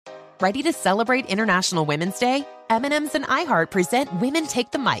Ready to celebrate International Women's Day? M&M's and iHeart present Women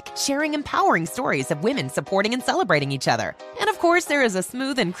Take the Mic, sharing empowering stories of women supporting and celebrating each other. And of course, there is a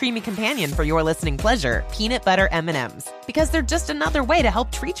smooth and creamy companion for your listening pleasure, peanut butter M&M's. Because they're just another way to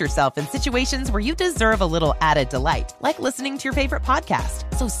help treat yourself in situations where you deserve a little added delight, like listening to your favorite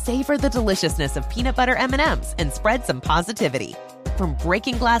podcast. So savor the deliciousness of peanut butter M&M's and spread some positivity. From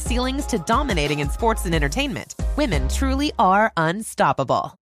breaking glass ceilings to dominating in sports and entertainment, women truly are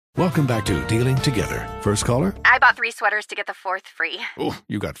unstoppable. Welcome back to Dealing Together. First caller? I bought 3 sweaters to get the 4th free. Oh,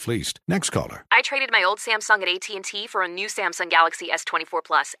 you got fleeced. Next caller? I traded my old Samsung at AT&T for a new Samsung Galaxy S24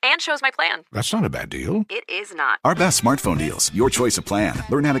 Plus and chose my plan. That's not a bad deal. It is not. Our best smartphone deals. Your choice of plan.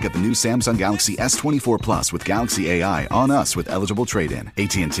 Learn how to get the new Samsung Galaxy S24 Plus with Galaxy AI on us with eligible trade-in.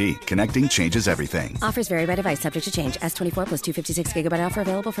 AT&T. Connecting changes everything. Offers vary by device. Subject to change. S24 plus 256 gigabyte offer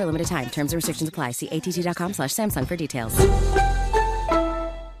available for a limited time. Terms and restrictions apply. See att.com/Samsung for details.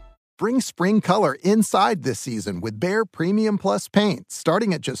 Bring spring color inside this season with Behr Premium Plus paint,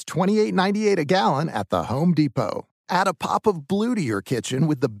 starting at just $28.98 a gallon at the Home Depot. Add a pop of blue to your kitchen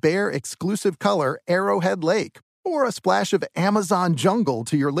with the Behr exclusive color Arrowhead Lake, or a splash of Amazon Jungle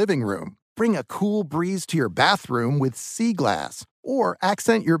to your living room. Bring a cool breeze to your bathroom with Sea Glass, or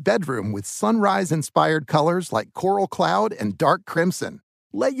accent your bedroom with sunrise-inspired colors like Coral Cloud and Dark Crimson.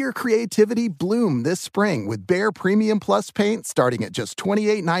 Let your creativity bloom this spring with Behr Premium Plus paint starting at just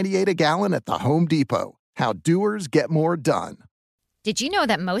 $28.98 a gallon at the Home Depot. How doers get more done. Did you know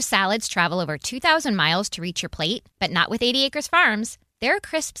that most salads travel over 2,000 miles to reach your plate? But not with 80 Acres Farms. Their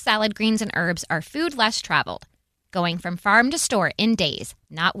crisp salad greens and herbs are food less traveled, going from farm to store in days,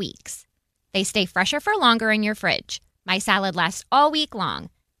 not weeks. They stay fresher for longer in your fridge. My salad lasts all week long,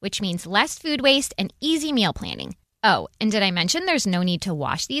 which means less food waste and easy meal planning. Oh, and did I mention there's no need to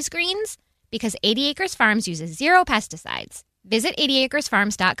wash these greens? Because 80 Acres Farms uses 0 pesticides. Visit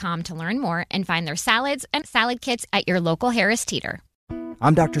 80acresfarms.com to learn more and find their salads and salad kits at your local Harris Teeter.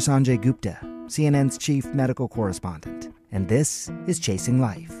 I'm Dr. Sanjay Gupta, CNN's chief medical correspondent, and this is Chasing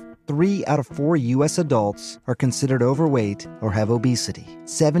Life. 3 out of 4 U.S. adults are considered overweight or have obesity.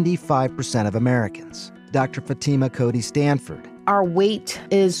 75% of Americans. Dr. Fatima Cody Stanford. Our weight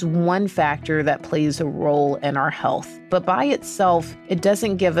is one factor that plays a role in our health, but by itself, it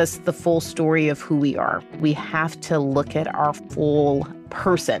doesn't give us the full story of who we are. We have to look at our full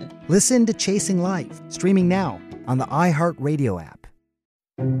person. Listen to Chasing Life, streaming now on the iHeartRadio app.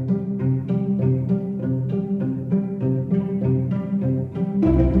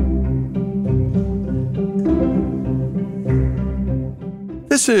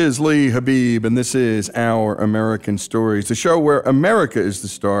 This is Lee Habib, and this is Our American Stories, the show where America is the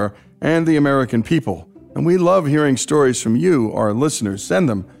star and the American people. And we love hearing stories from you, our listeners. Send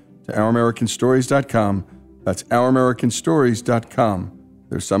them to OurAmericanStories.com. That's OurAmericanStories.com.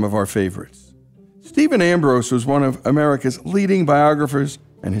 They're some of our favorites. Stephen Ambrose was one of America's leading biographers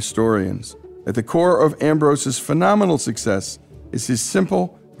and historians. At the core of Ambrose's phenomenal success is his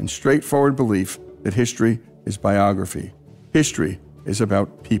simple and straightforward belief that history is biography. History is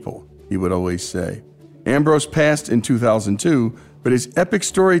about people, he would always say. Ambrose passed in 2002, but his epic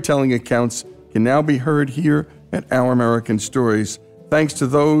storytelling accounts can now be heard here at Our American Stories, thanks to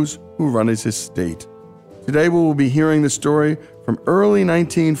those who run his estate. Today we will be hearing the story from early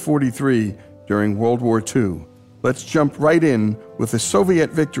 1943 during World War II. Let's jump right in with the Soviet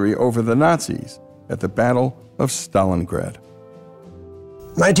victory over the Nazis at the Battle of Stalingrad.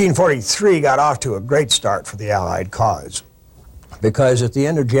 1943 got off to a great start for the Allied cause, because at the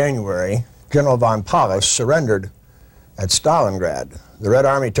end of January, General von Paulus surrendered at Stalingrad. The Red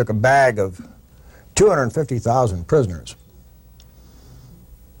Army took a bag of 250,000 prisoners.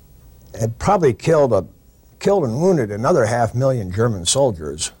 It probably killed and wounded another 500,000 German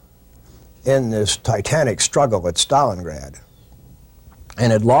soldiers in this titanic struggle at Stalingrad,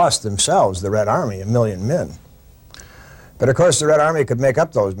 and had lost themselves, the Red Army, 1 million men. But of course the Red Army could make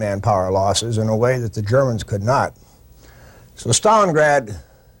up those manpower losses in a way that the Germans could not. So Stalingrad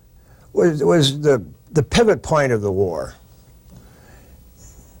was the pivot point of the war.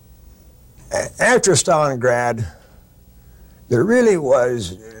 After Stalingrad, there really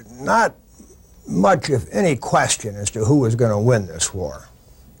was not much, if any, question as to who was going to win this war.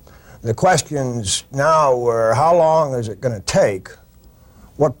 The questions now were, how long is it going to take?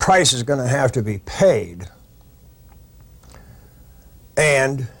 What price is going to have to be paid?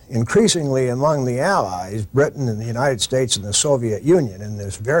 And increasingly among the Allies, Britain and the United States and the Soviet Union, in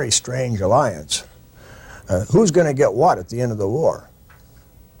this very strange alliance, who's going to get what at the end of the war?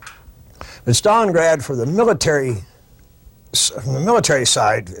 But Stalingrad, from the military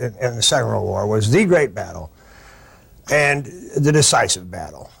side in the Second World War, was the great battle and the decisive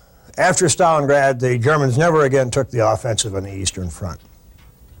battle. After Stalingrad, the Germans never again took the offensive on the Eastern Front.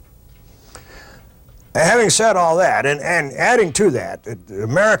 Having said all that, and adding to that,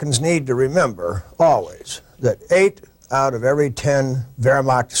 Americans need to remember always that 8 out of every 10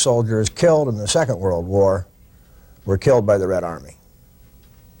 Wehrmacht soldiers killed in the Second World War were killed by the Red Army.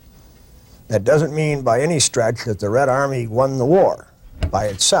 That doesn't mean by any stretch that the Red Army won the war by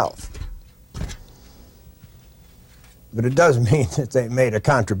itself. But it does mean that they made a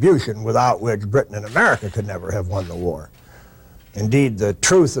contribution without which Britain and America could never have won the war. Indeed, the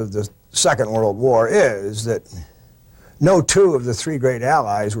truth of the Second World War is that no 2 of the 3 great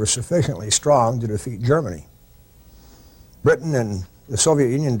allies were sufficiently strong to defeat Germany. Britain and the Soviet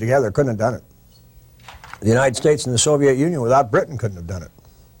Union together couldn't have done it. The United States and the Soviet Union without Britain couldn't have done it.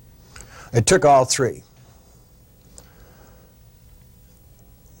 It took all 3.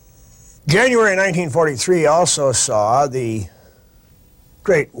 January 1943 also saw the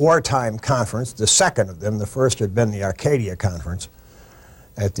great wartime conference, the second of them. The first had been the Arcadia Conference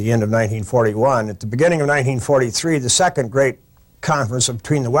at the end of 1941. At the beginning of 1943, the second great conference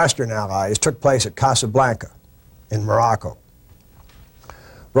between the Western Allies took place at Casablanca in Morocco.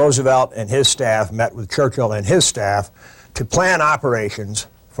 Roosevelt and his staff met with Churchill and his staff to plan operations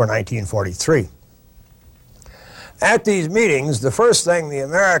for 1943. At these meetings, the first thing the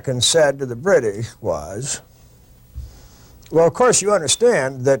Americans said to the British was, well, of course you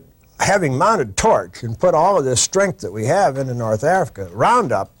understand that having mounted Torch and put all of this strength that we have into North Africa,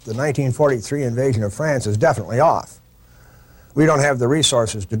 Roundup, the 1943 invasion of France, is definitely off. We don't have the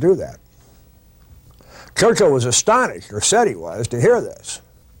resources to do that. Churchill was astonished, or said he was, to hear this.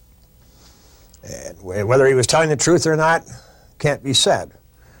 And whether he was telling the truth or not can't be said.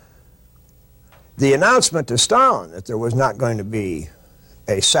 The announcement to Stalin that there was not going to be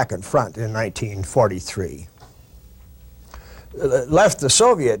a second front in 1943 left the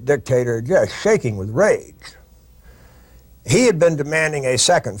Soviet dictator just shaking with rage. He had been demanding a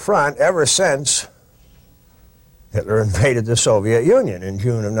second front ever since Hitler invaded the Soviet Union in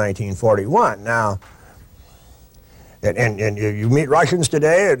June of 1941. Now, and you meet Russians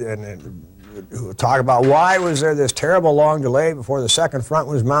today and who talk about why was there this terrible long delay before the second front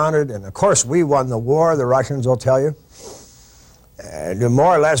was mounted, and of course we won the war, the Russians will tell you.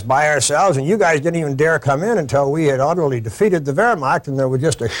 More or less by ourselves, and you guys didn't even dare come in until we had utterly defeated the Wehrmacht, and there was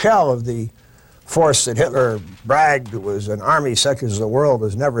just a shell of the force that Hitler bragged was an army such as the world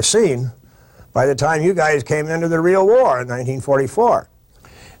has never seen by the time you guys came into the real war in 1944.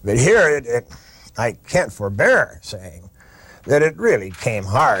 But here, I can't forbear saying that it really came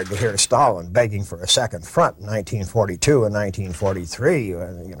hard to hear Stalin begging for a second front in 1942 and 1943.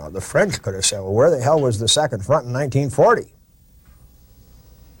 You know, the French could have said, well, where the hell was the second front in 1940?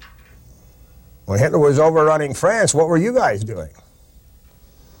 When Hitler was overrunning France, what were you guys doing?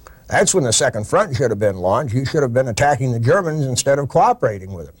 That's when the second front should have been launched. You should have been attacking the Germans instead of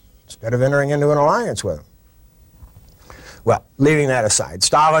cooperating with them, instead of entering into an alliance with them. Well, leaving that aside,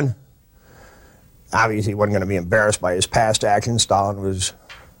 Stalin obviously wasn't going to be embarrassed by his past actions. Stalin was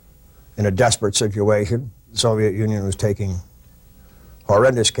in a desperate situation. The Soviet Union was taking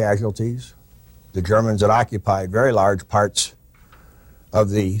horrendous casualties. The Germans had occupied very large parts of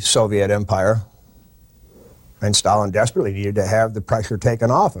the Soviet Empire, and Stalin desperately needed to have the pressure taken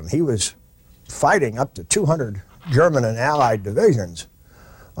off him. He was fighting up to 200 German and Allied divisions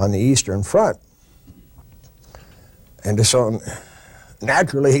on the Eastern Front. And so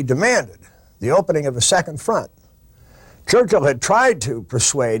naturally he demanded the opening of a second front. Churchill had tried to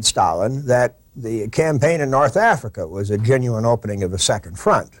persuade Stalin that the campaign in North Africa was a genuine opening of a second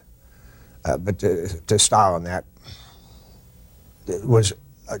front. But to Stalin that was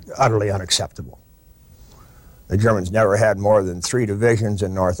utterly unacceptable. The Germans never had more than 3 divisions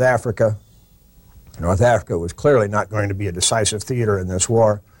in North Africa. North Africa was clearly not going to be a decisive theater in this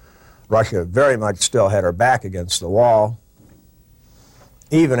war. Russia very much still had her back against the wall.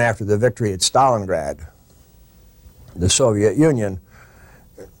 Even after the victory at Stalingrad, the Soviet Union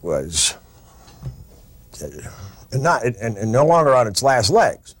was no longer on its last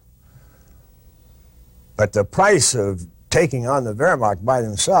legs. But the price of taking on the Wehrmacht by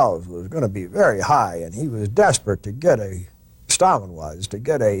themselves was going to be very high, and he was desperate to get Stalin was, to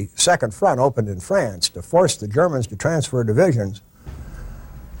get a second front opened in France, to force the Germans to transfer divisions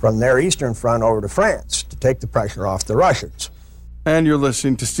from their eastern front over to France, to take the pressure off the Russians. And you're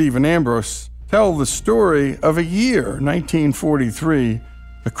listening to Stephen Ambrose tell the story of a year, 1943,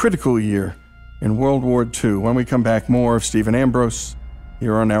 a critical year in World War II. When we come back, more of Stephen Ambrose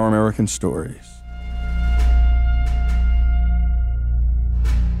here on Our American Stories.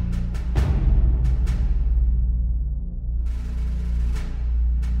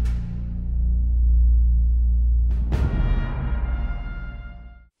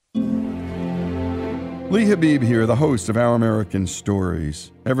 Lee Habib here, the host of Our American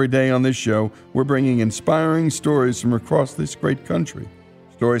Stories. Every day on this show, we're bringing inspiring stories from across this great country.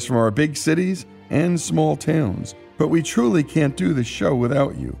 Stories from our big cities and small towns. But we truly can't do this show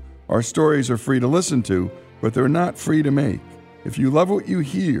without you. Our stories are free to listen to, but they're not free to make. If you love what you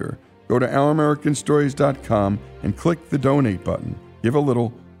hear, go to OurAmericanStories.com and click the donate button. Give a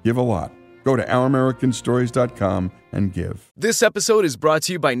little, give a lot. Go to OurAmericanStories.com and give. This episode is brought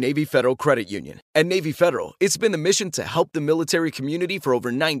to you by Navy Federal Credit Union. At Navy Federal, it's been the mission to help the military community for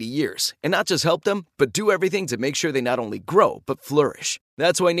over 90 years. And not just help them, but do everything to make sure they not only grow, but flourish.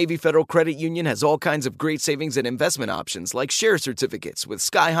 That's why Navy Federal Credit Union has all kinds of great savings and investment options like share certificates with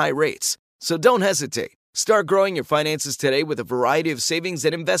sky-high rates. So don't hesitate. Start growing your finances today with a variety of savings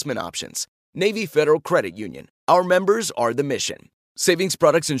and investment options. Navy Federal Credit Union. Our members are the mission. Savings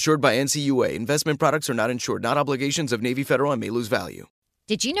products insured by NCUA. Investment products are not insured, not obligations of Navy Federal and may lose value.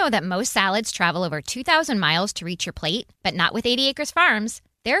 Did you know that most salads travel over 2,000 miles to reach your plate? But not with 80 Acres Farms.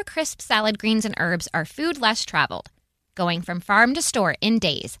 Their crisp salad greens and herbs are food less traveled, going from farm to store in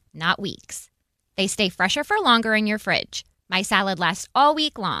days, not weeks. They stay fresher for longer in your fridge. My salad lasts all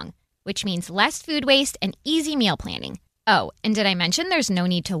week long, which means less food waste and easy meal planning. Oh, and did I mention there's no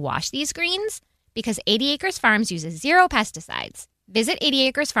need to wash these greens? Because 80 Acres Farms uses 0 pesticides. Visit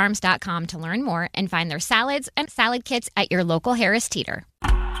 80acresfarms.com to learn more and find their salads and salad kits at your local Harris Teeter.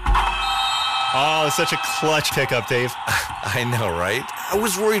 Oh, such a clutch pickup, Dave. I know, right? I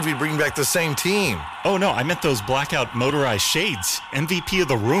was worried we'd bring back the same team. Oh, no, I meant those blackout motorized shades. MVP of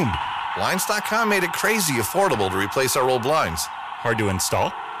the room. Blinds.com made it crazy affordable to replace our old blinds. Hard to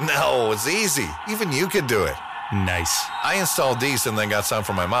install? No, it's easy. Even you could do it. Nice. I installed these and then got some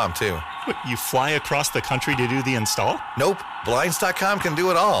for my mom, too. What, you fly across the country to do the install? Nope. Blinds.com can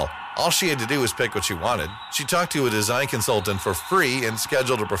do it all. All she had to do was pick what she wanted. She talked to a design consultant for free and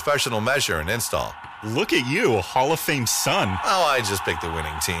scheduled a professional measure and install. Look at you, a Hall of Fame son. Oh, I just picked the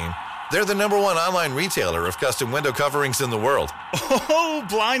winning team. They're the #1 online retailer of custom window coverings in the world. Oh,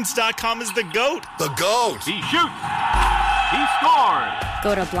 Blinds.com is the GOAT. The GOAT! He shoots! He scores!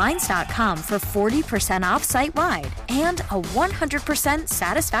 Go to Blinds.com for 40% off site-wide and a 100%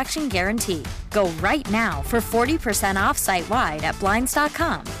 satisfaction guarantee. Go right now for 40% off site-wide at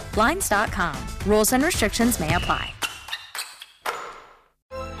Blinds.com. Blinds.com. Rules and restrictions may apply.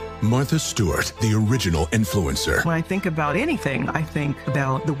 Martha Stewart, the original influencer. When I think about anything, I think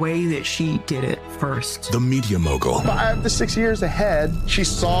about the way that she did it first. The media mogul. 5 to 6 years ahead, she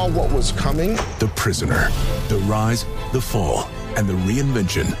saw what was coming. The prisoner. The rise, the fall, and the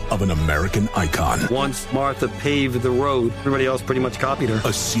reinvention of an American icon. Once Martha paved the road, everybody else pretty much copied her.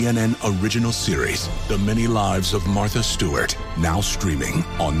 A CNN original series, The Many Lives of Martha Stewart, now streaming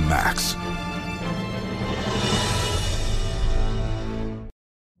on Max.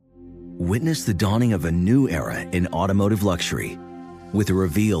 Witness the dawning of a new era in automotive luxury with a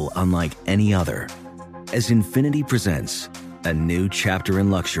reveal unlike any other as Infiniti presents a new chapter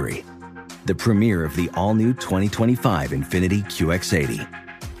in luxury, the premiere of the all-new 2025 Infiniti QX80.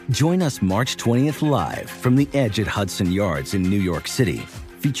 Join us March 20th live from the Edge at Hudson Yards in New York City,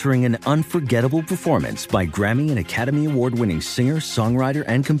 featuring an unforgettable performance by Grammy and Academy Award-winning singer, songwriter,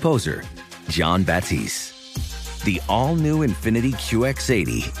 and composer, Jon Batiste. The all-new Infiniti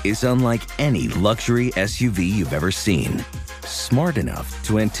QX80 is unlike any luxury SUV you've ever seen. Smart enough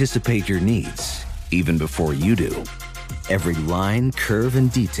to anticipate your needs, even before you do. Every line, curve,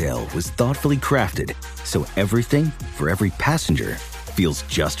 and detail was thoughtfully crafted, so everything for every passenger feels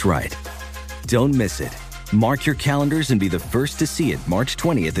just right. Don't miss it. Mark your calendars and be the first to see it March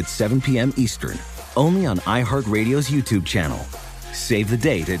 20th at 7 p.m. Eastern, only on iHeartRadio's YouTube channel. Save the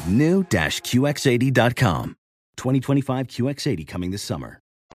date at new-QX80.com. 2025 QX80 coming this summer.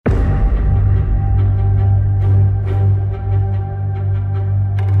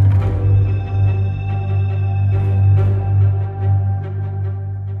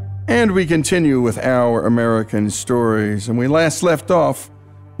 And we continue with Our American Stories. And we last left off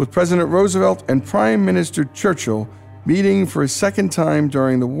with President Roosevelt and Prime Minister Churchill meeting for a second time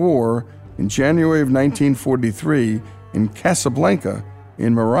during the war in January of 1943 in Casablanca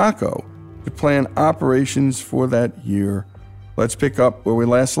in Morocco to plan operations for that year. Let's pick up where we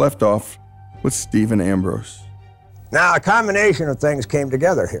last left off with Stephen Ambrose. Now, a combination of things came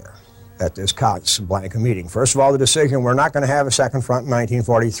together here at this Casablanca meeting. First of all, the decision we're not going to have a second front in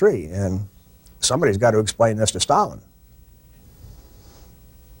 1943, and somebody's got to explain this to Stalin.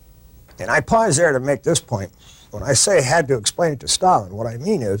 And I pause there to make this point. When I say had to explain it to Stalin, what I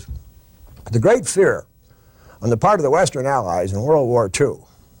mean is the great fear on the part of the Western Allies in World War II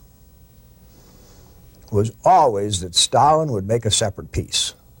was always that Stalin would make a separate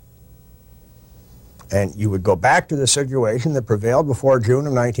peace. And you would go back to the situation that prevailed before June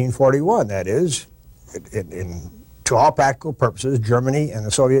of 1941. That is, to all practical purposes, Germany and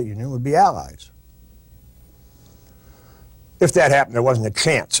the Soviet Union would be allies. If that happened, there wasn't a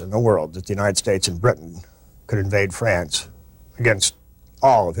chance in the world that the United States and Britain could invade France against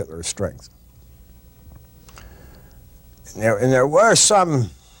all of Hitler's strength. And there were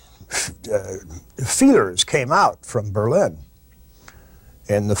some feelers came out from Berlin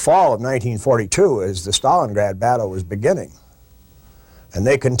in the fall of 1942 as the Stalingrad battle was beginning. And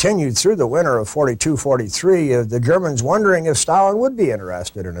they continued through the winter of 42-43, the Germans wondering if Stalin would be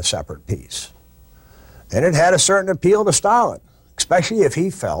interested in a separate peace. And it had a certain appeal to Stalin, especially if he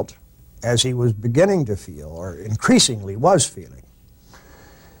felt, as he was beginning to feel, or increasingly was feeling,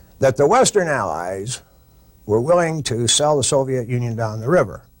 that the Western Allies were willing to sell the Soviet Union down the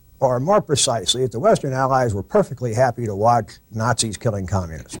river. Or more precisely, that the Western Allies were perfectly happy to watch Nazis killing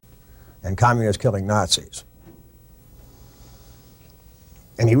communists and communists killing Nazis.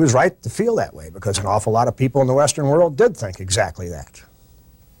 And he was right to feel that way, because an awful lot of people in the Western world did think exactly that.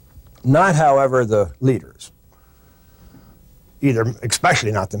 Not, however, the leaders,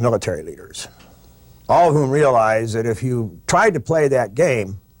 especially not the military leaders, all of whom realized that if you tried to play that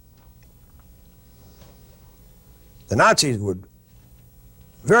game, the Nazis would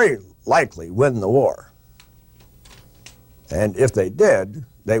very likely win the war. And if they did,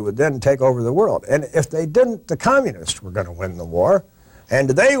 they would then take over the world. And if they didn't, the communists were going to win the war,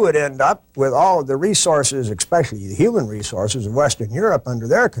 and they would end up with all of the resources, especially the human resources of Western Europe, under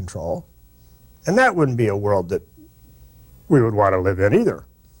their control. And that wouldn't be a world that we would want to live in either.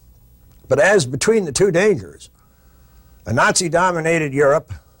 But as between the two dangers, a Nazi-dominated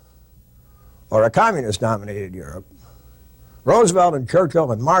Europe or a communist-dominated Europe, Roosevelt and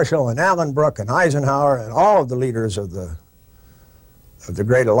Churchill and Marshall and Allenbrook and Eisenhower and all of the leaders of the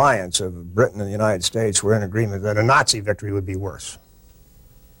Great Alliance of Britain and the United States were in agreement that a Nazi victory would be worse.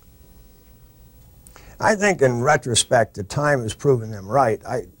 I think in retrospect, the time has proven them right.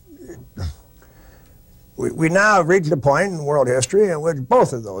 We now have reached a point in world history in which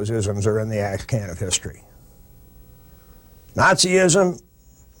both of those isms are in the ash can of history. Nazism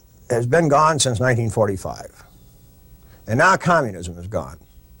has been gone since 1945. And now communism is gone.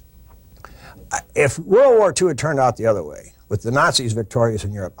 If World War II had turned out the other way, with the Nazis victorious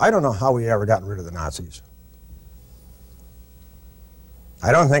in Europe, I don't know how we'd ever gotten rid of the Nazis.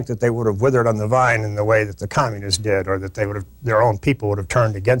 I don't think that they would have withered on the vine in the way that the communists did, or that their own people would have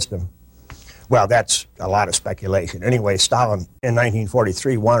turned against them. Well, that's a lot of speculation. Anyway, Stalin in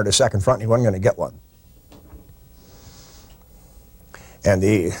 1943 wanted a second front, and he wasn't going to get one. And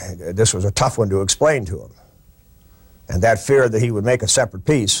this was a tough one to explain to him. And that fear that he would make a separate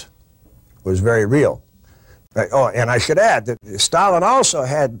peace was very real. Oh, and I should add that Stalin also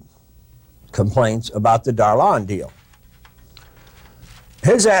had complaints about the Darlan deal.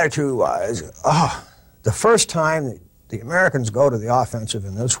 His attitude was, the first time the Americans go to the offensive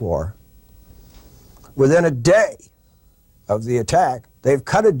in this war, within a day of the attack, they've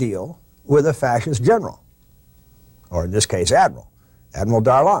cut a deal with a fascist general, or in this case, Admiral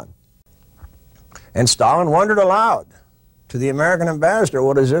Darlan. And Stalin wondered aloud to the American ambassador,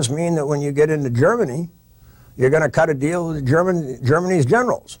 well, does this mean that when you get into Germany, you're going to cut a deal with Germany's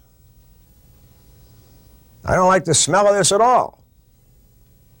generals? I don't like the smell of this at all.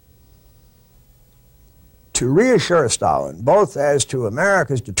 To reassure Stalin, both as to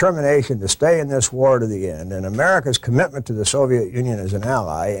America's determination to stay in this war to the end, and America's commitment to the Soviet Union as an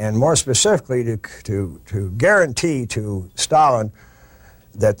ally, and more specifically to guarantee to Stalin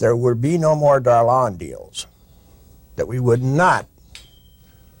that there would be no more Darlan deals, that we would not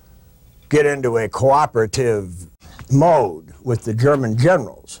get into a cooperative mode with the German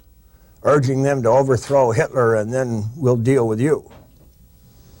generals, urging them to overthrow Hitler and then we'll deal with you.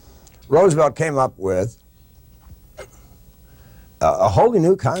 Roosevelt came up with a wholly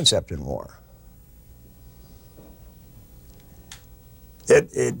new concept in war.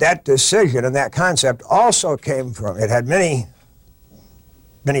 That decision and that concept also came from, it had many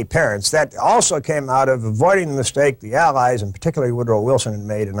parents, that also came out of avoiding the mistake the Allies, and particularly Woodrow Wilson, had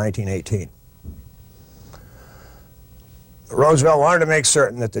made in 1918. Roosevelt wanted to make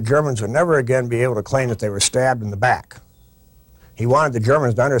certain that the Germans would never again be able to claim that they were stabbed in the back. He wanted the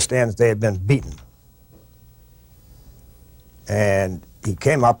Germans to understand that they had been beaten. And he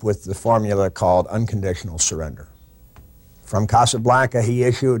came up with the formula called unconditional surrender. From Casablanca, he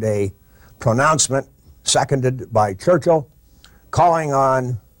issued a pronouncement, seconded by Churchill, calling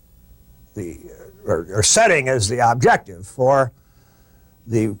on or setting as the objective for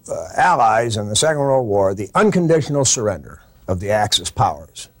the Allies in the Second World War the unconditional surrender of the Axis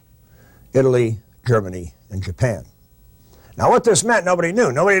powers, Italy, Germany and Japan. Now, what this meant, nobody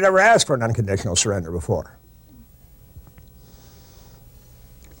knew. Nobody had ever asked for an unconditional surrender before.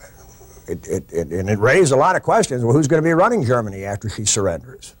 And it raised a lot of questions. Well, who's going to be running Germany after she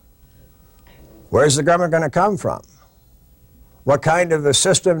surrenders? Where's the government going to come from? What kind of a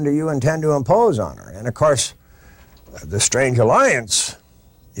system do you intend to impose on her? And, of course, the strange alliance,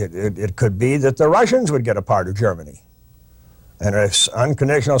 it could be that the Russians would get a part of Germany. And an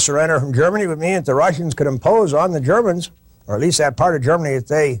unconditional surrender from Germany would mean that the Russians could impose on the Germans, or at least that part of Germany that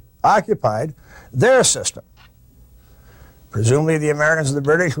they occupied, their system. Presumably the Americans and the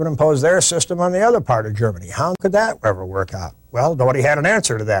British would impose their system on the other part of Germany. How could that ever work out? Well, nobody had an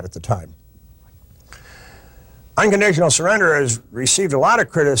answer to that at the time. Unconditional surrender has received a lot of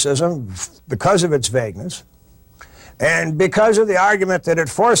criticism because of its vagueness and because of the argument that it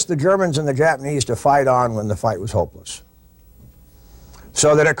forced the Germans and the Japanese to fight on when the fight was hopeless.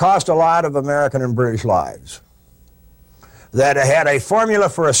 So that it cost a lot of American and British lives. That had a formula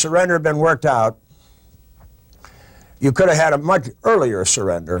for a surrender been worked out, you could have had a much earlier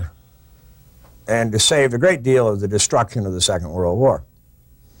surrender and saved a great deal of the destruction of the Second World War.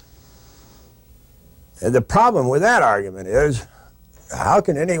 And the problem with that argument is, how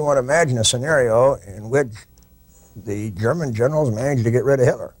can anyone imagine a scenario in which the German generals managed to get rid of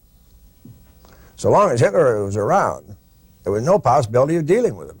Hitler? So long as Hitler was around, there was no possibility of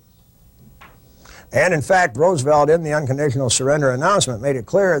dealing with him. And in fact, Roosevelt, in the unconditional surrender announcement, made it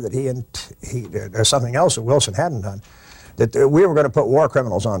clear that there's something else that Wilson hadn't done, that we were going to put war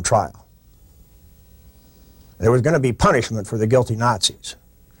criminals on trial. There was going to be punishment for the guilty Nazis.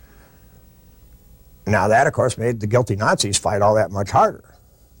 Now that, of course, made the guilty Nazis fight all that much harder.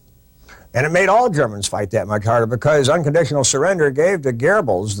 And it made all Germans fight that much harder because unconditional surrender gave to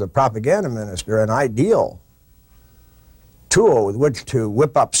Goebbels, the propaganda minister, an ideal tool with which to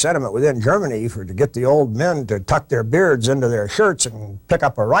whip up sentiment within Germany to get the old men to tuck their beards into their shirts and pick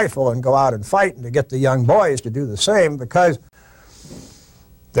up a rifle and go out and fight, and to get the young boys to do the same, because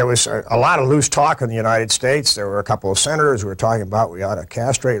there was a lot of loose talk in the United States. There were a couple of senators who were talking about we ought to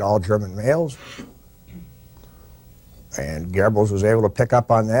castrate all German males. And Goebbels was able to pick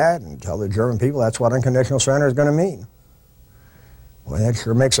up on that and tell the German people that's what unconditional surrender is going to mean. Well, that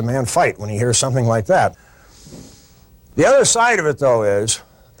sure makes a man fight when he hears something like that. The other side of it, though, is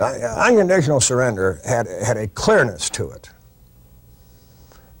unconditional surrender had a clearness to it,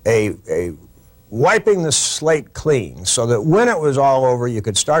 a wiping the slate clean, so that when it was all over, you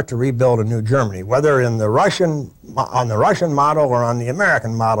could start to rebuild a new Germany. Whether on the Russian model or on the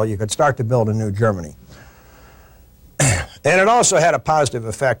American model, you could start to build a new Germany. And it also had a positive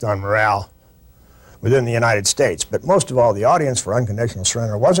effect on morale within the United States. But most of all, the audience for unconditional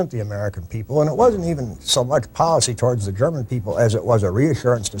surrender wasn't the American people, and it wasn't even so much policy towards the German people as it was a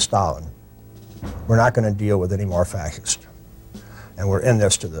reassurance to Stalin. We're not going to deal with any more fascists. And we're in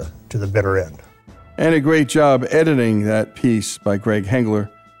this to the bitter end. And a great job editing that piece by Greg Hengler.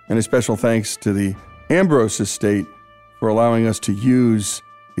 And a special thanks to the Ambrose estate for allowing us to use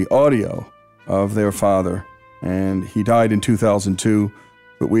the audio of their father. And he died in 2002,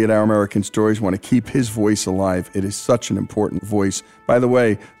 but we at Our American Stories want to keep his voice alive. It is such an important voice. By the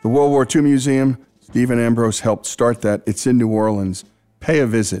way, the World War II Museum, Stephen Ambrose helped start that. It's in New Orleans. Pay a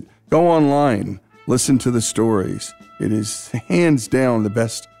visit. Go online. Listen to the stories. It is hands down the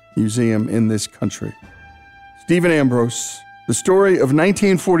best museum in this country. Stephen Ambrose, the story of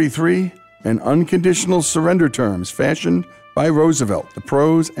 1943 and unconditional surrender terms fashioned by Roosevelt, the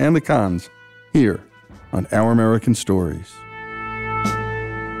pros and the cons, here on Our American Stories.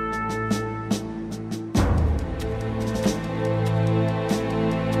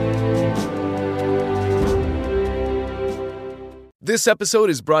 This episode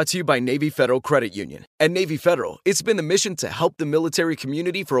is brought to you by Navy Federal Credit Union. At Navy Federal, it's been the mission to help the military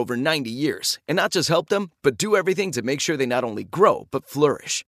community for over 90 years. And not just help them, but do everything to make sure they not only grow, but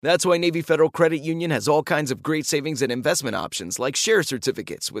flourish. That's why Navy Federal Credit Union has all kinds of great savings and investment options like share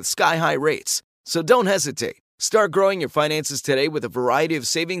certificates with sky-high rates. So don't hesitate. Start growing your finances today with a variety of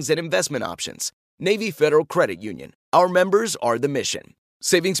savings and investment options. Navy Federal Credit Union. Our members are the mission.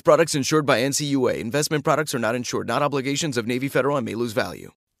 Savings products insured by NCUA. Investment products are not insured, not obligations of Navy Federal and may lose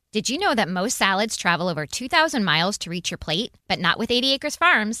value. Did you know that most salads travel over 2,000 miles to reach your plate? But not with 80 Acres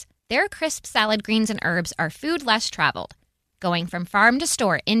Farms. Their crisp salad greens and herbs are food less traveled, going from farm to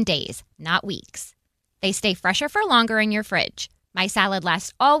store in days, not weeks. They stay fresher for longer in your fridge. My salad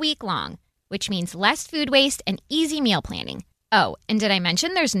lasts all week long, which means less food waste and easy meal planning. Oh, and did I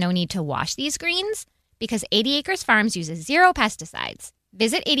mention there's no need to wash these greens? Because 80 Acres Farms uses 0 pesticides.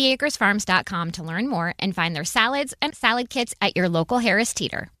 Visit 80acresfarms.com to learn more and find their salads and salad kits at your local Harris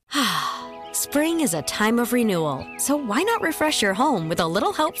Teeter. Spring is a time of renewal, so why not refresh your home with a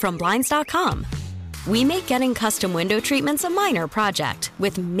little help from Blinds.com? We make getting custom window treatments a minor project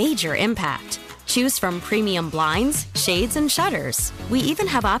with major impact. Choose from premium blinds, shades, and shutters. We even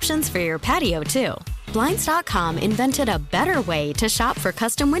have options for your patio, too. Blinds.com invented a better way to shop for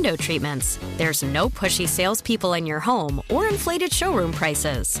custom window treatments. There's no pushy salespeople in your home or inflated showroom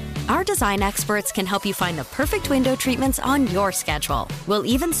prices. Our design experts can help you find the perfect window treatments on your schedule. We'll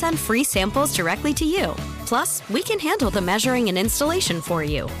even send free samples directly to you. Plus, we can handle the measuring and installation for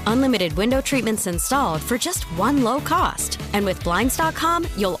you. Unlimited window treatments installed for just one low cost. And with Blinds.com,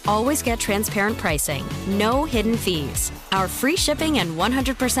 you'll always get transparent pricing. No hidden fees. Our free shipping and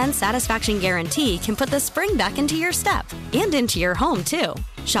 100% satisfaction guarantee can put the spring back into your step and into your home, too.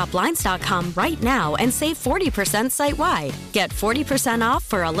 Shop Blinds.com right now and save 40% site-wide. Get 40% off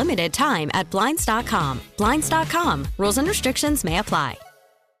for a limited time at Blinds.com. Blinds.com. Rules and restrictions may apply.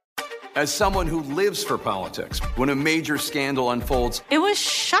 As someone who lives for politics, when a major scandal unfolds, it was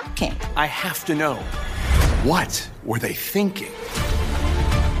shocking. I have to know, what were they thinking?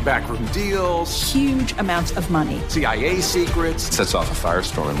 Backroom deals, huge amounts of money, CIA secrets, sets off a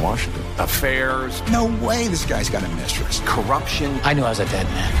firestorm in Washington, affairs. No way this guy's got a mistress. Corruption. I knew I was a dead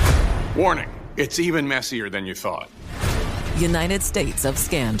man. Warning, it's even messier than you thought. United States of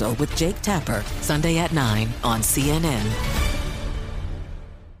Scandal with Jake Tapper, Sunday at 9 on CNN.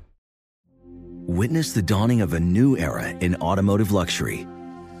 Witness the dawning of a new era in automotive luxury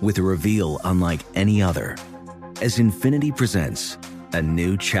with a reveal unlike any other as Infiniti presents a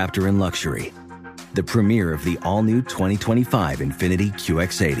new chapter in luxury, the premiere of the all-new 2025 Infiniti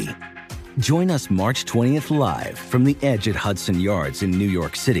QX80. Join us March 20th live from the Edge at Hudson Yards in New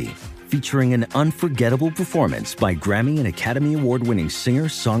York City, featuring an unforgettable performance by Grammy and Academy Award-winning singer,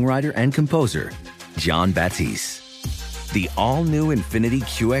 songwriter, and composer, Jon Batiste. The all-new Infiniti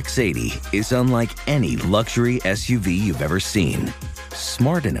QX80 is unlike any luxury SUV you've ever seen.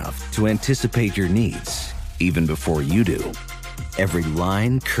 Smart enough to anticipate your needs, even before you do. Every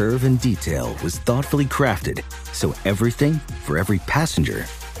line, curve, and detail was thoughtfully crafted, so everything for every passenger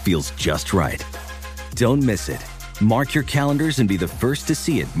feels just right. Don't miss it. Mark your calendars and be the first to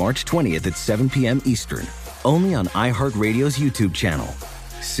see it March 20th at 7 p.m. Eastern, only on iHeartRadio's YouTube channel.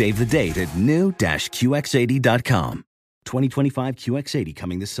 Save the date at new-QX80.com. 2025 QX80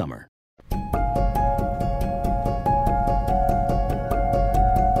 coming this summer.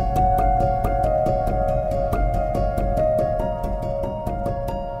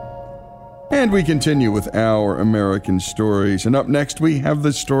 And we continue with our American stories. And up next, we have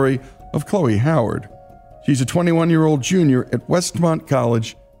the story of Chloe Howard. She's a 21-year-old junior at Westmont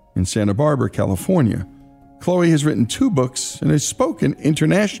College in Santa Barbara, California. Chloe has written 2 books and has spoken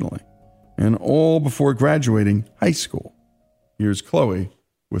internationally, and all before graduating high school. Here's Chloe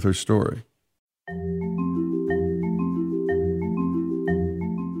with her story.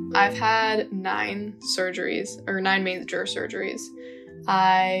 I've had 9 surgeries, or 9 major surgeries.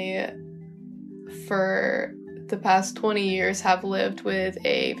 For the past 20 years, have lived with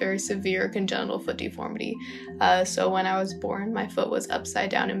a very severe congenital foot deformity. So when I was born, my foot was upside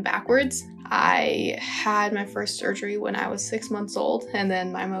down and backwards. I had my first surgery when I was 6 months old, and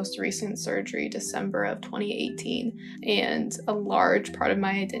then my most recent surgery, December of 2018. And a large part of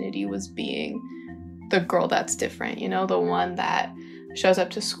my identity was being the girl that's different, you know, the one that shows up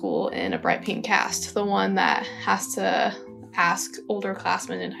to school in a bright pink cast, the one that has to ask older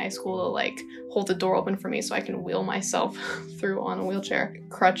classmen in high school to like hold the door open for me so I can wheel myself through on a wheelchair.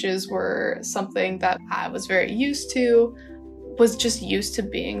 Crutches were something that I was very used to, was just used to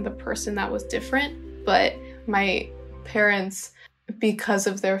being the person that was different. But my parents, because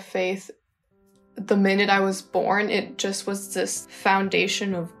of their faith, the minute I was born, it just was this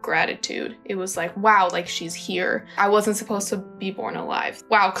foundation of gratitude. It was like, wow, like she's here. I wasn't supposed to be born alive.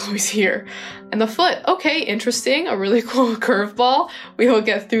 Wow, Chloe's here. And the foot, okay, interesting, a really cool curveball. We will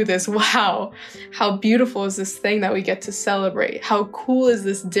get through this. Wow, how beautiful is this thing that we get to celebrate? How cool is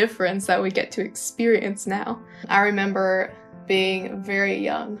this difference that we get to experience now? I remember being very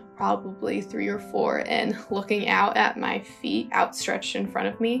young, probably 3 or 4, and looking out at my feet outstretched in front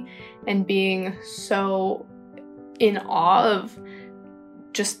of me and being so in awe of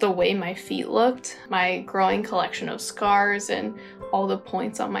just the way my feet looked, my growing collection of scars and all the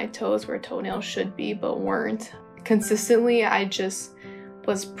points on my toes where toenails should be but weren't. Consistently, I just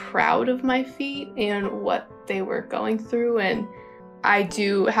was proud of my feet and what they were going through, and I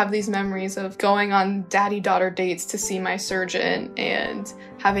do have these memories of going on daddy-daughter dates to see my surgeon and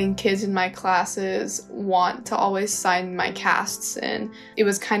having kids in my classes want to always sign my casts. And it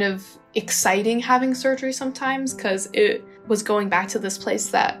was kind of exciting having surgery sometimes because it was going back to this place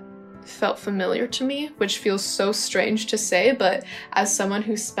that felt familiar to me, which feels so strange to say, but as someone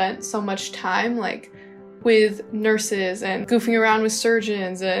who spent so much time like with nurses and goofing around with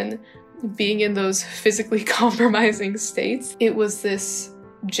surgeons and being in those physically compromising states, it was this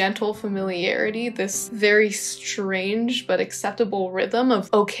gentle familiarity, this very strange but acceptable rhythm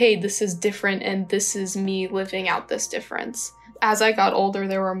of, okay, this is different and this is me living out this difference. As I got older,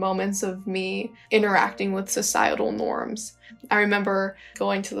 there were moments of me interacting with societal norms. I remember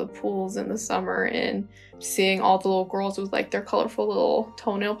going to the pools in the summer and seeing all the little girls with like their colorful little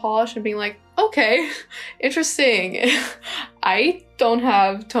toenail polish and being like, okay, interesting. I don't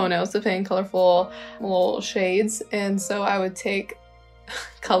have toenails to paint colorful little shades, and so I would take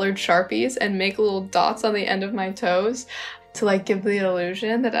colored Sharpies and make little dots on the end of my toes to like give the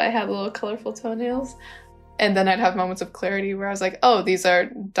illusion that I had little colorful toenails. And then I'd have moments of clarity where I was like, oh, these are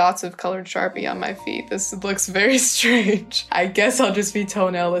dots of colored Sharpie on my feet. This looks very strange. I guess I'll just be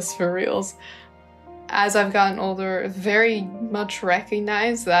toenailless for reals. As I've gotten older, very much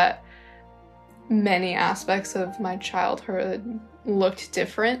recognize that many aspects of my childhood looked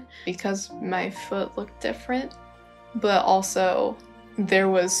different because my foot looked different, but also there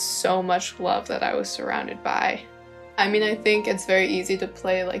was so much love that I was surrounded by. I mean, I think it's very easy to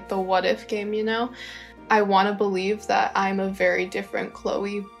play like the what if game, you know? I want to believe that I'm a very different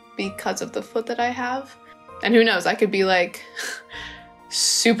Chloe because of the foot that I have. And who knows, I could be like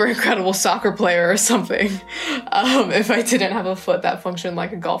super incredible soccer player or something if I didn't have a foot that functioned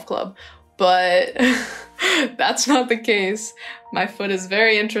like a golf club. But that's not the case. My foot is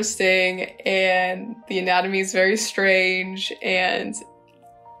very interesting and the anatomy is very strange, and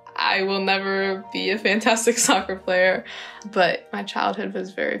I will never be a fantastic soccer player, but my childhood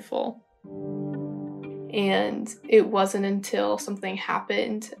was very full. And it wasn't until something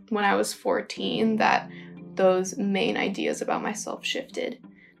happened when I was 14 that those main ideas about myself shifted.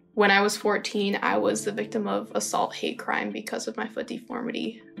 When I was 14, I was the victim of assault hate crime because of my foot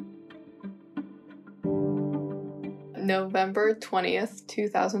deformity. November 20th,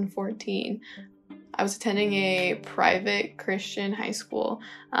 2014, I was attending a private Christian high school.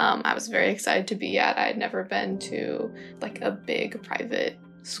 I was very excited to be at. I had never been to like a big private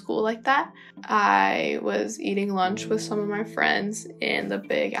school like that. I was eating lunch with some of my friends in the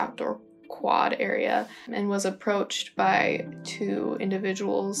big outdoor quad area and was approached by two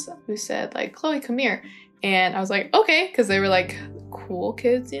individuals who said like, Chloe, come here. And I was like, okay, because they were like cool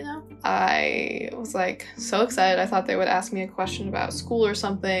kids, you know? I was like so excited. I thought they would ask me a question about school or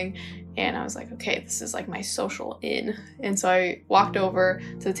something. And I was like, okay, this is like my social in. And so I walked over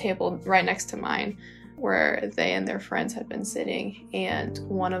to the table right next to mine where they and their friends had been sitting. And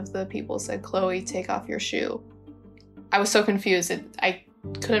one of the people said, Chloe, take off your shoe. I was so confused. I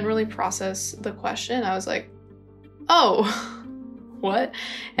couldn't really process the question. I was like, oh, what?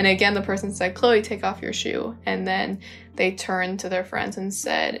 And again, the person said, Chloe, take off your shoe. And then they turned to their friends and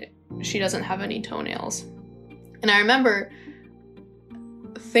said, she doesn't have any toenails. And I remember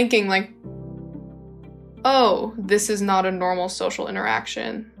thinking like, oh, this is not a normal social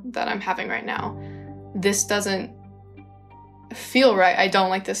interaction that I'm having right now. This doesn't feel right. I don't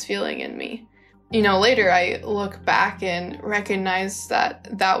like this feeling in me. You know, later I look back and recognize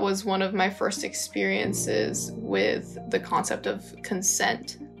that that was one of my first experiences with the concept of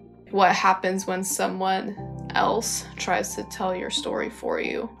consent. What happens when someone else tries to tell your story for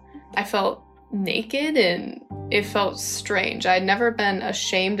you. I felt naked and it felt strange. I'd never been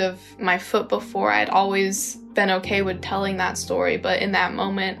ashamed of my foot before. I'd always been okay with telling that story, but in that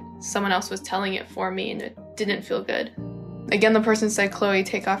moment, someone else was telling it for me and it didn't feel good. Again, the person said, Chloe,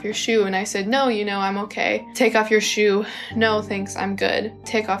 take off your shoe. And I said, no, you know, I'm okay. Take off your shoe. No, thanks, I'm good.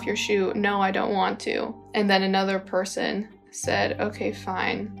 Take off your shoe. No, I don't want to. And then another person said, okay,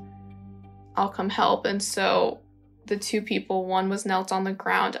 fine, I'll come help. And so the two people, one was knelt on the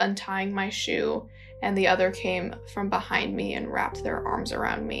ground untying my shoe, and the other came from behind me and wrapped their arms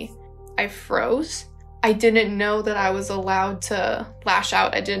around me. I froze. I didn't know that I was allowed to lash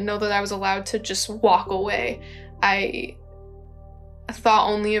out. I didn't know that I was allowed to just walk away. I thought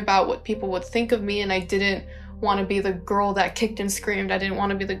only about what people would think of me, and I didn't want to be the girl that kicked and screamed. I didn't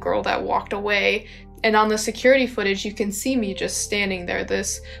want to be the girl that walked away. And on the security footage, you can see me just standing there.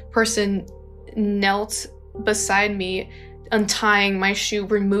 This person knelt beside me, untying my shoe,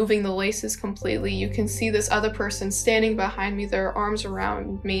 removing the laces completely. You can see this other person standing behind me, their arms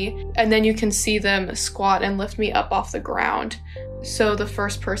around me, and then you can see them squat and lift me up off the ground. So the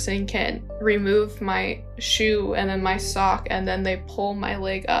first person can remove my shoe and then my sock, and then they pull my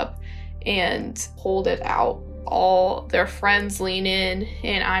leg up and hold it out. All their friends lean in,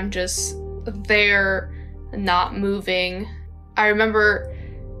 and I'm just there, not moving. I remember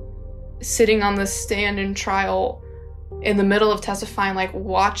sitting on the stand in trial in the middle of testifying, like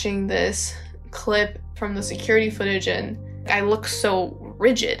watching this clip from the security footage, and I look so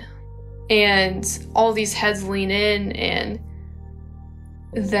rigid. And all these heads lean in, and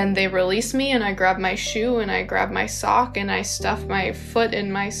then they release me, and I grab my shoe and I grab my sock and I stuff my foot in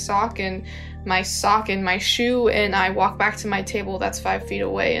my sock and my sock in my shoe, and I walk back to my table that's 5 feet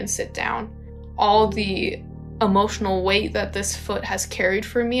away and sit down. All the emotional weight that this foot has carried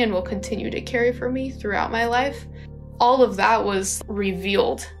for me and will continue to carry for me throughout my life, all of that was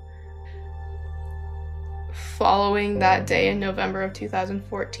revealed. Following that day in November of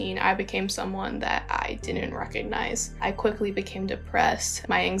 2014, I became someone that I didn't recognize. I quickly became depressed.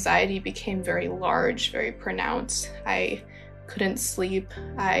 My anxiety became very large, very pronounced. I couldn't sleep.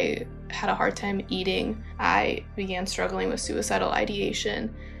 I had a hard time eating. I began struggling with suicidal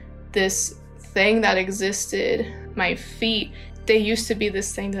ideation. This thing that existed, my feet, they used to be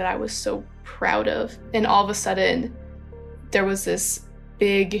this thing that I was so proud of. And all of a sudden, there was this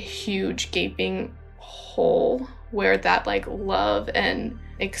big, huge, gaping hole where that like love and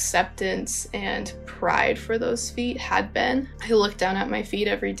acceptance and pride for those feet had been. I looked down at my feet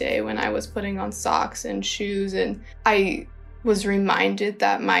every day when I was putting on socks and shoes, and I was reminded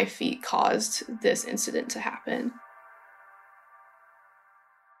that my feet caused this incident to happen.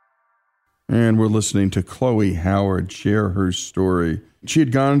 And we're listening to Chloe Howard share her story. She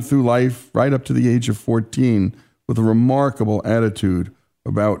had gone through life right up to the age of 14 with a remarkable attitude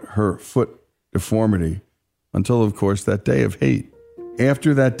about her foot deformity, until, of course, that day of hate.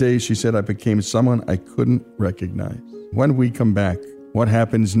 After that day, she said, I became someone I couldn't recognize. When we come back, what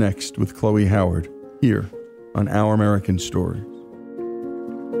happens next with Chloe Howard here on Our American Stories?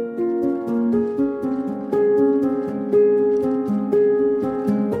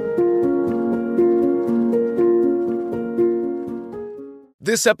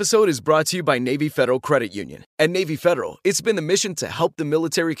 This episode is brought to you by Navy Federal Credit Union. At Navy Federal, it's been the mission to help the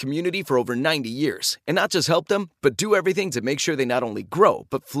military community for over 90 years. And not just help them, but do everything to make sure they not only grow,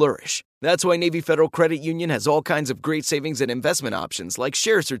 but flourish. That's why Navy Federal Credit Union has all kinds of great savings and investment options like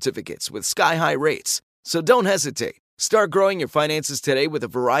share certificates with sky-high rates. So don't hesitate. Start growing your finances today with a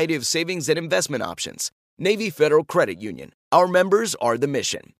variety of savings and investment options. Navy Federal Credit Union. Our members are the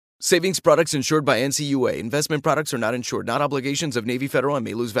mission. Savings products insured by NCUA. Investment products are not insured, not obligations of Navy Federal and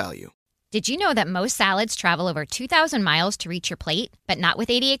may lose value. Did you know that most salads travel over 2,000 miles to reach your plate? But not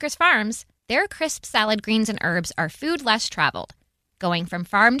with 80 Acres Farms. Their crisp salad greens and herbs are food less traveled, going from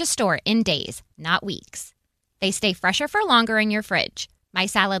farm to store in days, not weeks. They stay fresher for longer in your fridge. My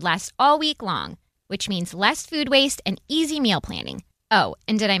salad lasts all week long, which means less food waste and easy meal planning. Oh,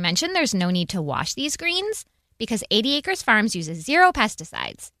 and did I mention there's no need to wash these greens? Because 80 Acres Farms uses 0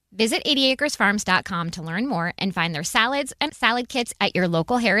 pesticides. Visit 80acresfarms.com to learn more and find their salads and salad kits at your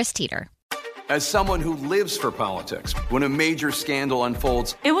local Harris Teeter. As someone who lives for politics, when a major scandal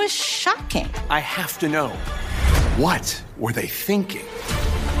unfolds, It was shocking. I have to know, what were they thinking?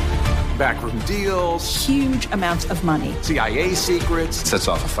 Backroom deals, Huge amounts of money. CIA secrets, Sets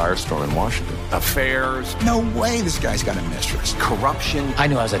off a firestorm in Washington. affairs, No way this guy's got a mistress. corruption. I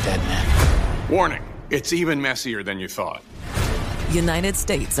knew I was a dead man. Warning, it's even messier than you thought. United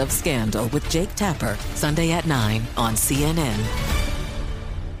States of Scandal with Jake Tapper, Sunday at 9 on CNN.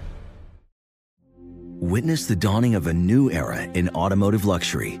 Witness the dawning of a new era in automotive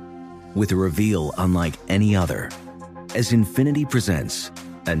luxury with a reveal unlike any other as Infiniti presents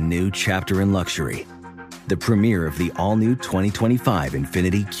a new chapter in luxury, the premiere of the all-new 2025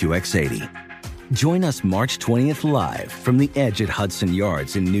 Infiniti QX80. Join us March 20th live from the Edge at Hudson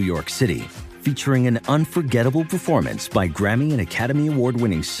Yards in New York City, featuring an unforgettable performance by Grammy and Academy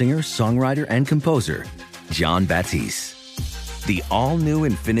Award-winning singer, songwriter, and composer, Jon Batiste. The all-new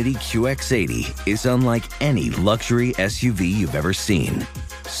Infiniti QX80 is unlike any luxury SUV you've ever seen.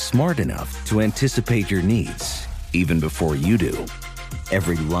 Smart enough to anticipate your needs, even before you do.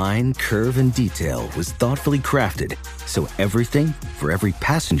 Every line, curve, and detail was thoughtfully crafted, so everything for every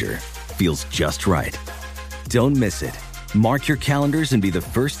passenger feels just right. Don't miss it. Mark your calendars and be the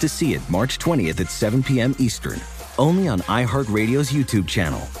first to see it March 20th at 7 p.m. Eastern, only on iHeartRadio's YouTube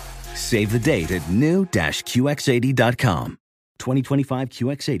channel. Save the date at new-QX80.com. 2025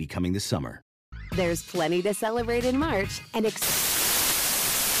 QX80 coming this summer. There's plenty to celebrate in March and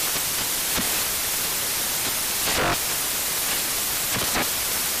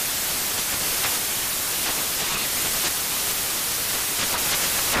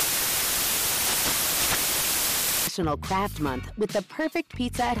National Craft Month with the perfect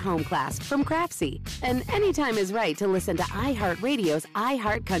pizza at home class from Craftsy. And anytime is right to listen to iHeartRadio's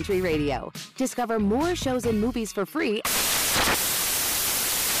iHeartCountry Radio. Discover more shows and movies for free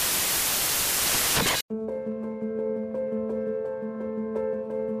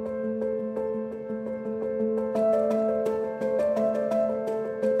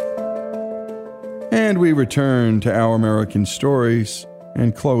And we return to Our American Stories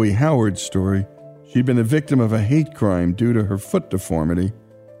and Chloe Howard's story. She'd been the victim of a hate crime due to her foot deformity.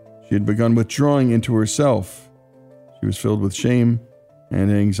 She had begun withdrawing into herself. She was filled with shame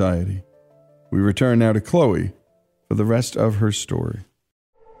and anxiety. We return now to Chloe for the rest of her story.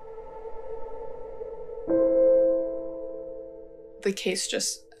 The case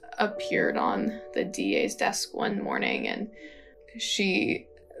just appeared on the DA's desk one morning, and she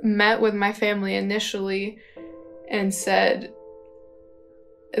met with my family initially and said,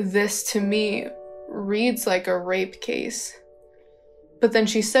 "This to me reads like a rape case." But then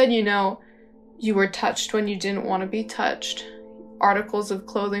she said, you were touched when you didn't want to be touched. Articles of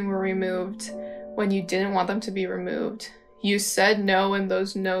clothing were removed when you didn't want them to be removed. You said no and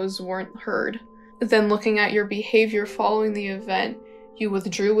those no's weren't heard. Then looking at your behavior following the event, you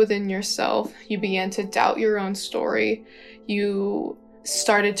withdrew within yourself. You began to doubt your own story. You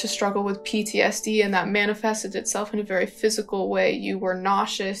started to struggle with PTSD, and that manifested itself in a very physical way. You were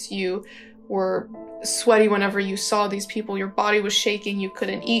nauseous. You were sweaty whenever you saw these people. Your body was shaking. You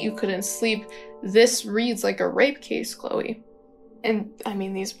couldn't eat. You couldn't sleep. This reads like a rape case, Chloe. And I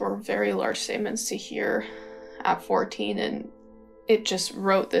mean, these were very large statements to hear at 14, and it just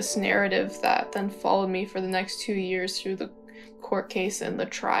wrote this narrative that then followed me for the next 2 years through the court case and the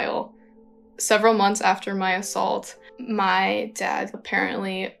trial. Several months after my assault, my dad,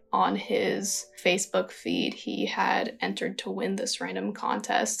 apparently on his Facebook feed, he had entered to win this random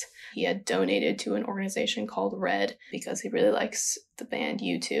contest. He had donated to an organization called Red because he really likes the band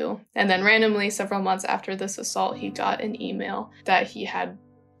U2. And then randomly, several months after this assault, he got an email that he had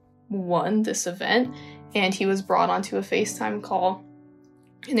won this event, and he was brought onto a FaceTime call.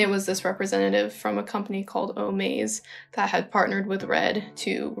 And it was this representative from a company called Omaze that had partnered with Red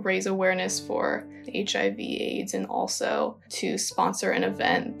to raise awareness for HIV/AIDS and also to sponsor an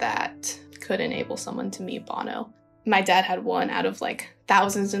event that could enable someone to meet Bono. My dad had won out of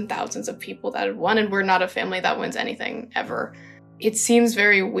thousands and thousands of people that had won, and we're not a family that wins anything ever. It seems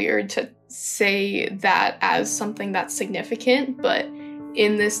very weird to say that as something that's significant, but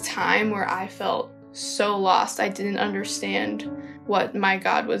in this time where I felt so lost, I didn't understand what my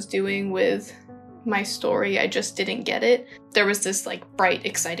God was doing with my story. I just didn't get it. There was this bright,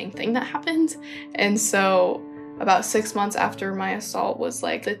 exciting thing that happened. And so about 6 months after my assault was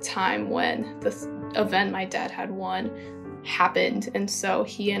the time when the event my dad had won happened. And so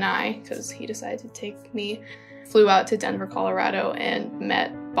he and I, because he decided to take me, flew out to Denver, Colorado and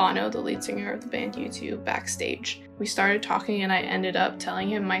met Bono, the lead singer of the band U2, backstage. We started talking and I ended up telling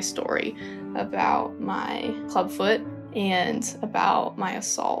him my story about my clubfoot and about my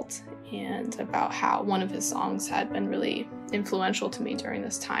assault and about how one of his songs had been really influential to me during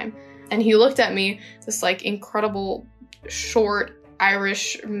this time. And he looked at me, this incredible, short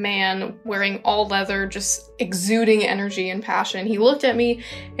Irish man wearing all leather, just exuding energy and passion. He looked at me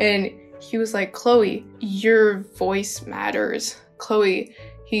and he was like, "Chloe, your voice matters. Chloe,"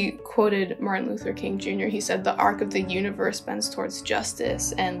 he quoted Martin Luther King Jr. He said, "The arc of the universe bends towards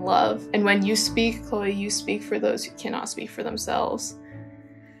justice and love. And when you speak, Chloe, you speak for those who cannot speak for themselves."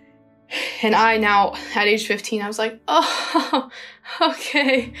 And I now, at age 15, I was like, oh,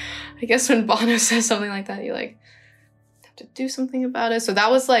 okay. I guess when Bono says something like that, you have to do something about it. So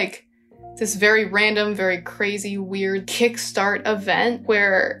that was this very random, very crazy, weird kickstart event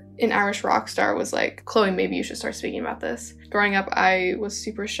where an Irish rock star was like, "Chloe, maybe you should start speaking about this." Growing up, I was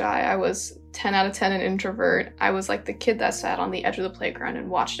super shy. I was 10 out of 10 an introvert. I was the kid that sat on the edge of the playground and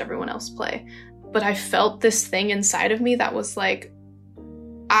watched everyone else play. But I felt this thing inside of me that was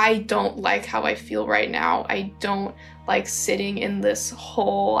I don't like how I feel right now. I don't like sitting in this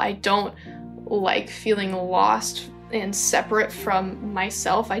hole. I don't like feeling lost and separate from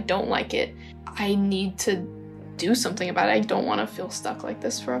myself. I don't like it. I need to do something about it. I don't want to feel stuck like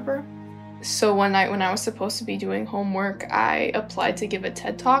this forever. So one night when I was supposed to be doing homework, I applied to give a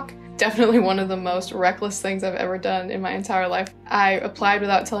TED Talk. Definitely one of the most reckless things I've ever done in my entire life. I applied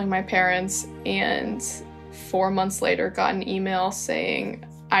without telling my parents, and 4 months later got an email saying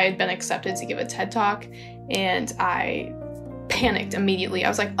I had been accepted to give a TED Talk, and I panicked immediately. I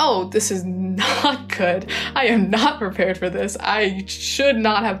was like, oh, this is not good. I am not prepared for this. I should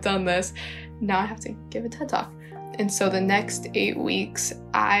not have done this. Now I have to give a TED Talk. And so the next 8 weeks,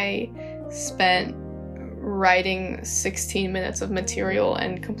 I spent writing 16 minutes of material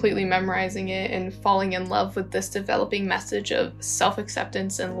and completely memorizing it and falling in love with this developing message of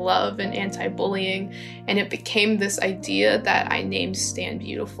self-acceptance and love and anti-bullying. And it became this idea that I named Stand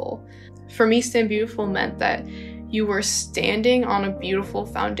Beautiful. For me, Stand Beautiful meant that you were standing on a beautiful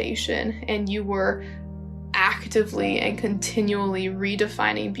foundation and you were actively and continually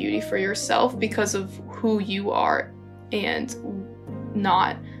redefining beauty for yourself because of who you are and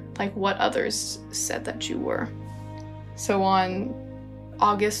not like what others said that you were. So on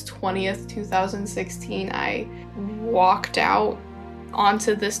August 20th, 2016, I walked out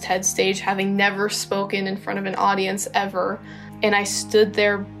onto this TED stage having never spoken in front of an audience ever, and I stood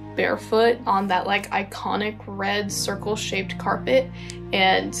there barefoot on that like iconic red circle-shaped carpet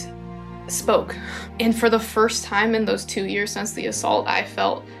and spoke. And for the first time in those 2 years since the assault, I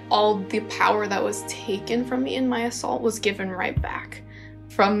felt all the power that was taken from me in my assault was given right back.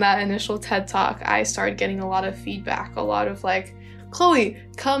 From that initial TED Talk, I started getting a lot of feedback, a lot of like, Chloe,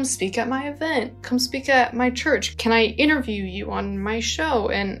 come speak at my event, come speak at my church, can I interview you on my show?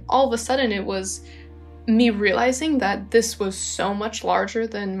 And all of a sudden it was me realizing that this was so much larger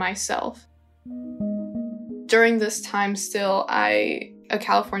than myself. During this time still, a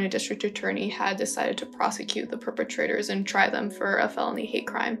California district attorney had decided to prosecute the perpetrators and try them for a felony hate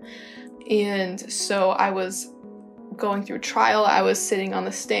crime. And so I was going through trial, I was sitting on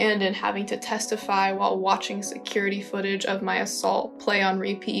the stand and having to testify while watching security footage of my assault play on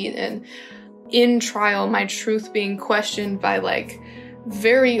repeat, and in trial, my truth being questioned by like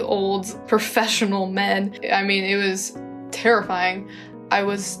very old professional men. I mean, it was terrifying. I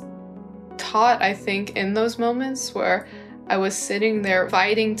was taught, I think, in those moments where I was sitting there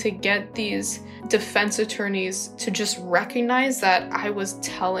fighting to get these defense attorneys to just recognize that I was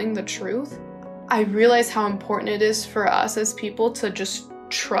telling the truth. I realize how important it is for us as people to just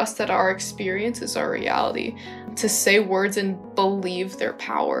trust that our experience is our reality, to say words and believe their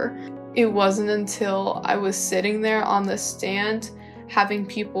power. It wasn't until I was sitting there on the stand having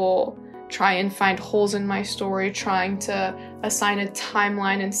people try and find holes in my story, trying to assign a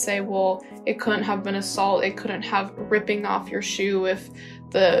timeline and say, well, it couldn't have been assault, it couldn't have ripping off your shoe if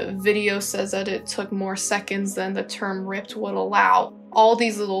the video says that it took more seconds than the term ripped would allow. All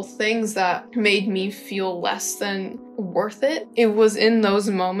these little things that made me feel less than worth it. It was in those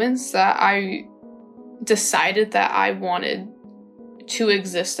moments that I decided that I wanted to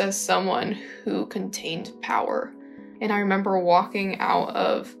exist as someone who contained power. And I remember walking out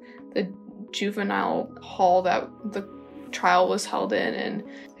of the juvenile hall that the trial was held in and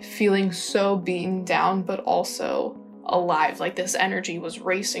feeling so beaten down, but also alive. Like this energy was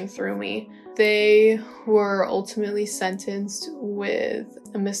racing through me. They were ultimately sentenced with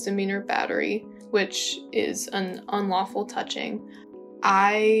a misdemeanor battery, which is an unlawful touching.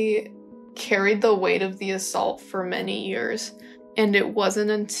 I carried the weight of the assault for many years, and it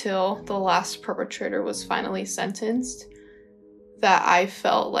wasn't until the last perpetrator was finally sentenced that I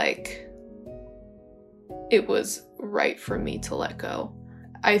felt like it was right for me to let go.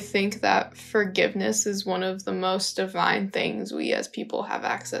 I think that forgiveness is one of the most divine things we as people have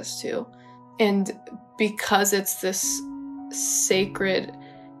access to. And because it's this sacred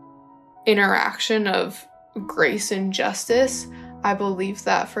interaction of grace and justice, I believe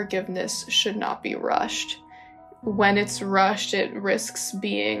that forgiveness should not be rushed. When it's rushed, it risks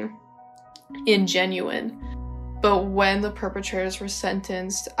being ingenuine. But when the perpetrators were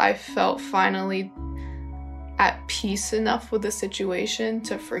sentenced, I felt finally at peace enough with the situation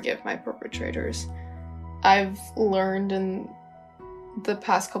to forgive my perpetrators. I've learned in the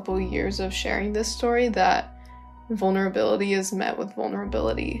past couple of years of sharing this story that vulnerability is met with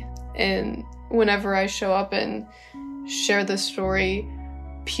vulnerability. And whenever I show up and share this story,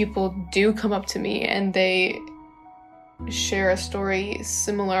 people do come up to me and they share a story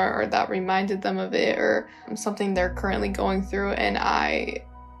similar or that reminded them of it or something they're currently going through, and I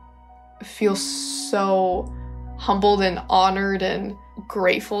feel so humbled and honored and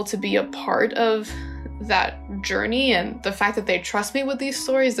grateful to be a part of that journey. And the fact that they trust me with these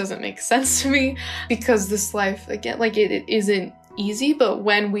stories doesn't make sense to me, because this life, again, like it isn't easy, but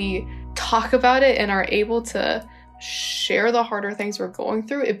when we talk about it and are able to share the harder things we're going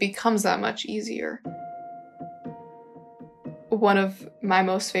through, it becomes that much easier. One of my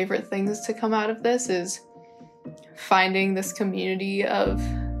most favorite things to come out of this is finding this community of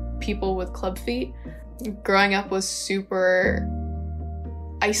people with club feet. Growing up was super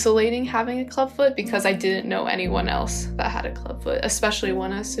isolating having a clubfoot because I didn't know anyone else that had a clubfoot, especially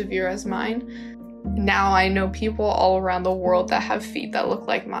one as severe as mine. Now I know people all around the world that have feet that look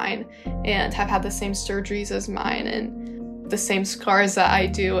like mine and have had the same surgeries as mine and the same scars that I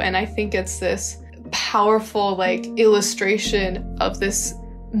do, and I think it's this powerful illustration of this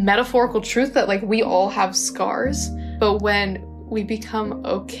metaphorical truth that we all have scars, but when we become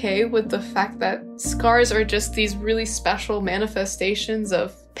okay with the fact that scars are just these really special manifestations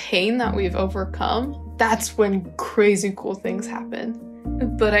of pain that we've overcome, that's when crazy cool things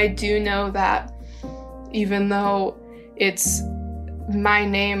happen. But I do know that even though it's my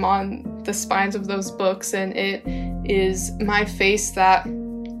name on the spines of those books and it is my face that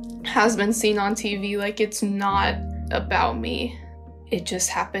has been seen on TV. Like, it's not about me. It just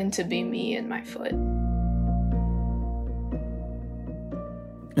happened to be me and my foot.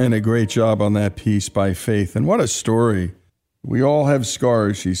 And a great job on that piece by Faith. And what a story. We all have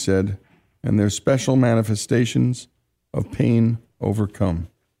scars, she said, and they're special manifestations of pain overcome.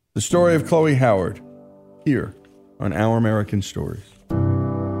 The story of Chloe Howard, here on Our American Stories.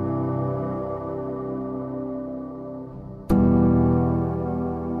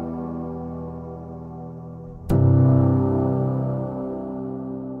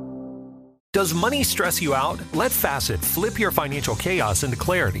 Does money stress you out? Let Facet flip your financial chaos into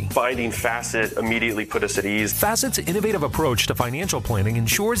clarity. Finding Facet immediately put us at ease. Facet's innovative approach to financial planning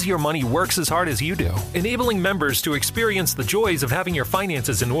ensures your money works as hard as you do, enabling members to experience the joys of having your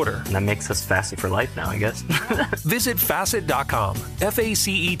finances in order. And that makes us Facet for life now, I guess. Visit Facet.com,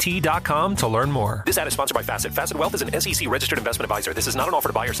 FACET.com to learn more. This ad is sponsored by Facet. Facet Wealth is an SEC registered investment advisor. This is not an offer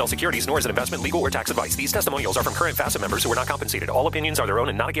to buy or sell securities, nor is it investment, legal, or tax advice. These testimonials are from current Facet members who are not compensated. All opinions are their own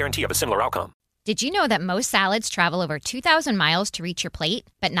and not a guarantee of a similar outcome. Did you know that most salads travel over 2,000 miles to reach your plate?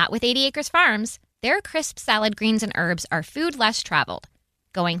 But not with 80 Acres Farms. Their crisp salad greens and herbs are food less traveled,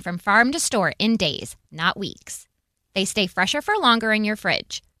 going from farm to store in days, not weeks. They stay fresher for longer in your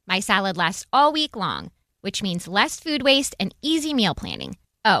fridge. My salad lasts all week long, which means less food waste and easy meal planning.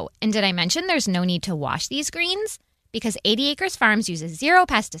 Oh, and did I mention there's no need to wash these greens? Because 80 Acres Farms uses 0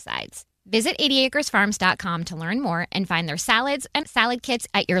 pesticides. Visit 80acresfarms.com to learn more and find their salads and salad kits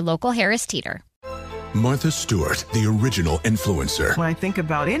at your local Harris Teeter. Martha Stewart, the original influencer. When I think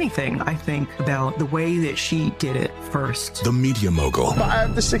about anything, I think about the way that she did it first. The media mogul.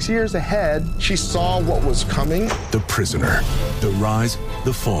 5 to 6 years ahead, she saw what was coming. The prisoner. The rise,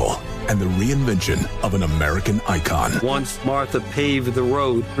 the fall, and the reinvention of an American icon. Once Martha paved the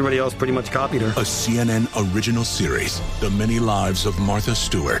road, everybody else pretty much copied her. A CNN original series, The Many Lives of Martha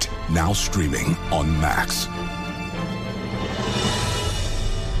Stewart, now streaming on Max.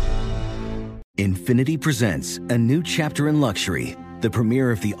 Infiniti presents a new chapter in luxury, the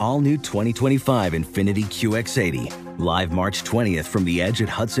premiere of the all-new 2025 Infiniti QX80, live March 20th from the Edge at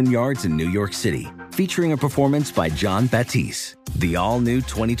Hudson Yards in New York City, featuring a performance by John Batiste. The all-new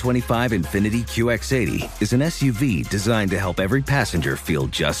 2025 Infiniti QX80 is an SUV designed to help every passenger feel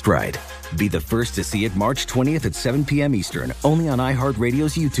just right. Be the first to see it March 20th at 7 p.m. Eastern, only on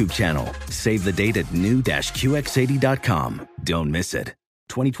iHeartRadio's YouTube channel. Save the date at new-QX80.com. Don't miss it.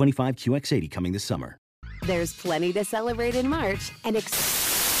 2025 QX80 coming this summer. There's plenty to celebrate in March and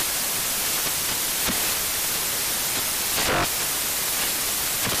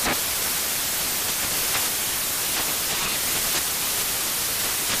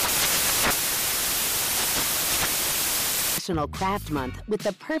National Craft Month with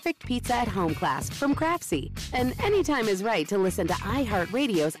the perfect pizza at home class from Craftsy. And anytime is right to listen to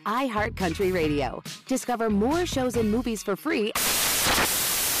iHeartRadio's iHeart Country Radio. Discover more shows and movies for free